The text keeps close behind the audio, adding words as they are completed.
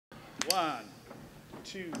One,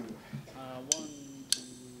 two, 1, 2,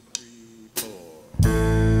 3, 4.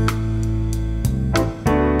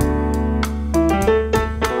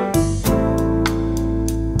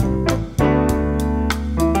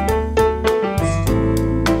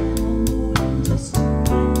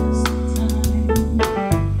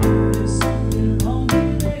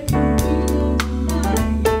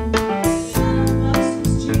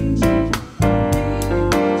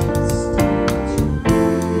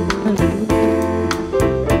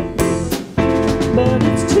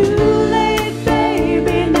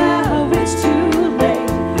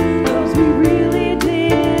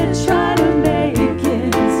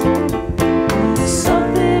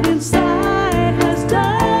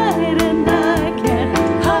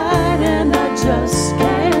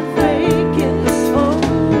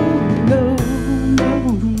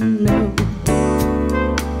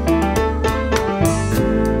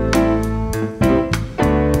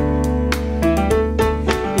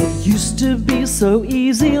 So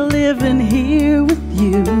easy living here with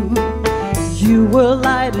you. You were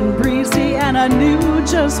light and breezy and I knew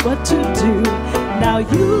just what to do. Now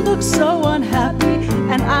you look so unhappy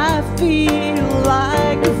and I feel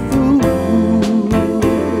like a fool.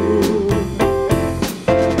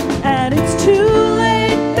 And it's too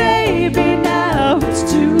late, baby, now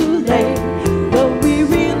it's too late. But we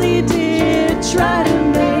really did try to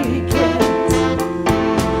make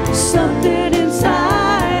it. Something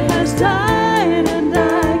inside has died.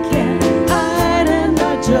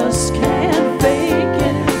 Just can't fake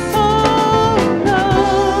it. Oh no,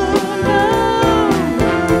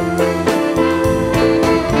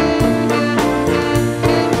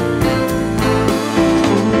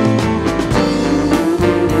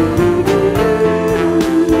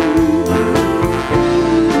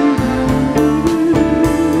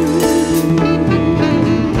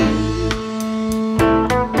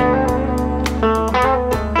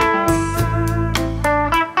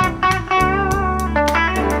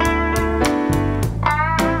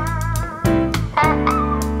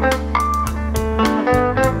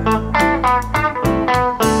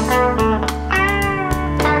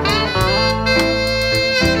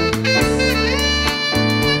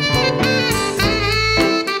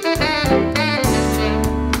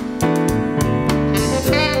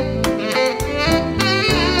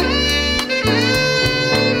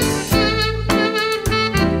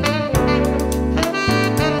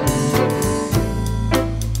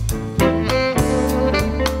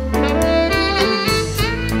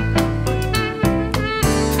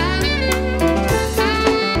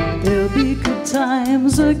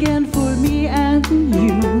 again for me and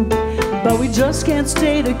you, but we just can't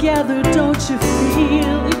stay together, don't you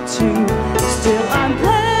feel it too? Still I'm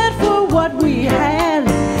glad for what we had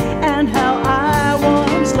and how I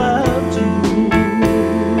once loved you.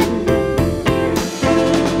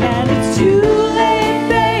 And it's too late,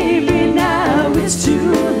 baby, now it's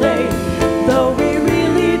too late, though we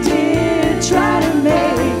really did try to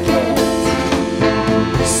make it.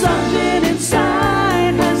 Something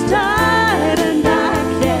inside has died and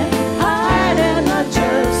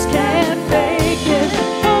just can't fake it.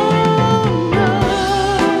 Oh no.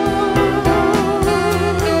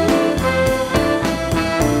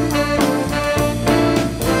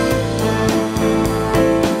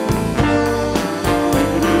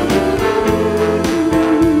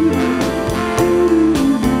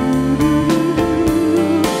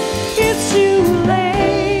 It's too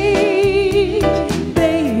late,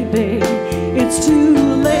 baby. It's too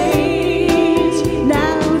late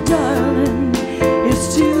now, darling.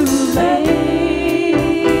 It's too late.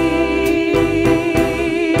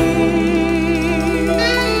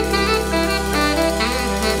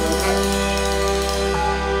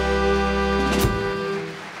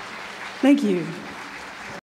 Thank you.